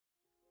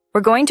We're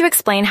going to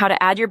explain how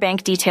to add your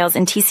bank details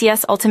in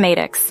TCS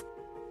Ultimatix.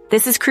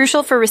 This is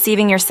crucial for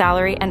receiving your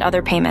salary and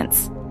other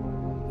payments.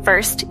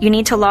 First, you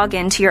need to log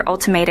in to your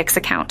Ultimatix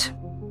account.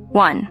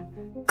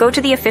 1. Go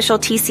to the official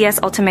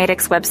TCS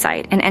Ultimatix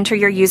website and enter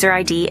your user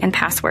ID and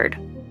password.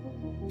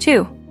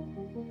 2.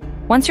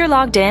 Once you're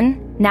logged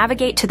in,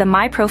 navigate to the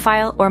My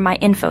Profile or My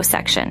Info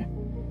section.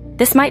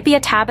 This might be a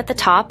tab at the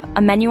top,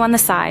 a menu on the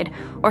side,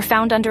 or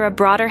found under a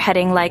broader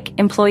heading like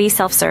Employee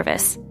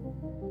Self-Service.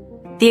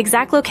 The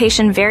exact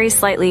location varies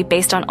slightly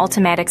based on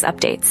Ultimatix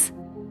updates.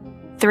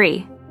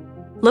 3.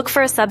 Look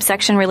for a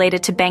subsection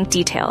related to bank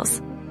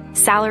details,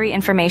 salary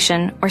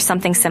information, or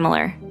something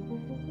similar.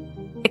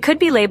 It could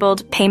be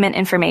labeled Payment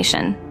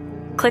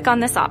Information. Click on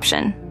this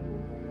option.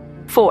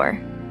 4.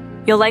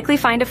 You'll likely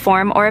find a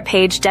form or a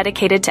page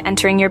dedicated to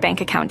entering your bank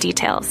account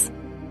details.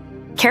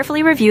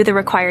 Carefully review the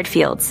required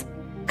fields.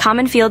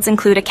 Common fields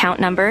include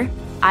account number,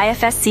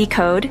 IFSC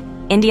code,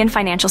 Indian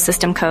Financial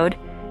System code,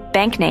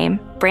 bank name,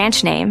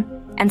 branch name,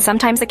 and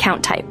sometimes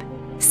account type,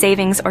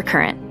 savings or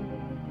current.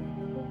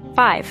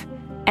 5.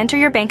 Enter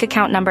your bank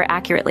account number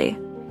accurately.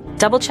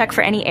 Double check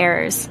for any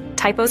errors.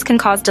 Typos can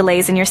cause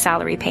delays in your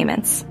salary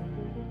payments.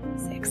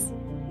 6.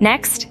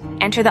 Next,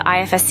 enter the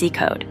IFSC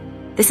code.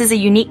 This is a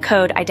unique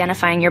code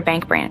identifying your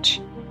bank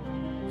branch.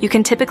 You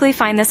can typically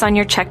find this on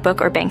your checkbook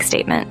or bank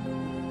statement.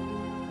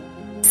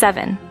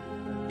 7.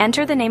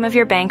 Enter the name of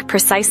your bank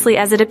precisely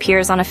as it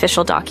appears on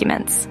official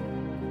documents.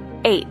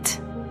 8.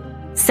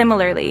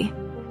 Similarly,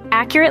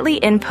 accurately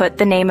input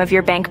the name of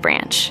your bank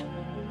branch.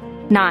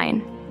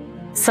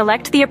 9.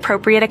 Select the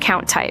appropriate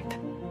account type,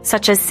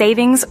 such as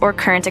savings or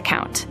current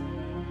account.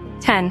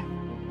 10.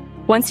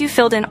 Once you've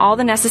filled in all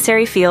the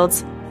necessary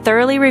fields,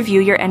 thoroughly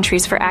review your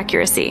entries for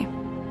accuracy.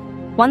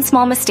 One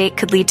small mistake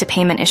could lead to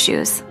payment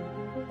issues.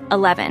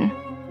 11.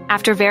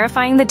 After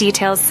verifying the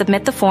details,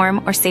 submit the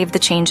form or save the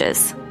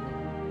changes.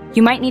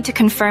 You might need to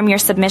confirm your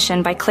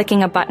submission by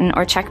clicking a button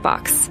or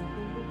checkbox.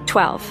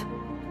 12.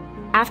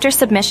 After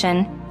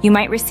submission, you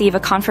might receive a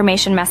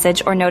confirmation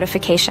message or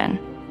notification.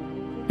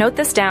 Note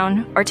this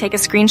down or take a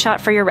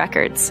screenshot for your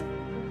records.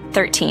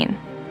 13.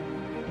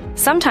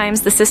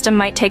 Sometimes the system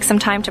might take some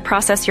time to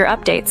process your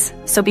updates,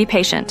 so be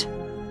patient.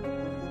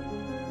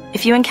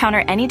 If you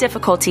encounter any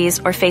difficulties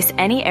or face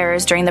any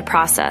errors during the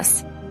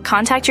process,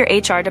 contact your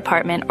HR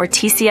department or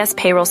TCS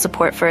payroll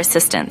support for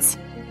assistance.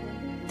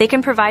 They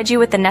can provide you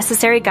with the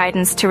necessary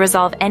guidance to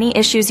resolve any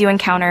issues you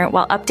encounter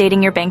while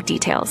updating your bank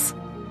details.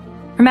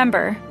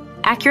 Remember,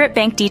 accurate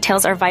bank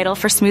details are vital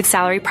for smooth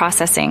salary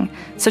processing,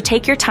 so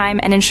take your time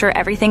and ensure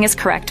everything is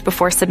correct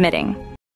before submitting.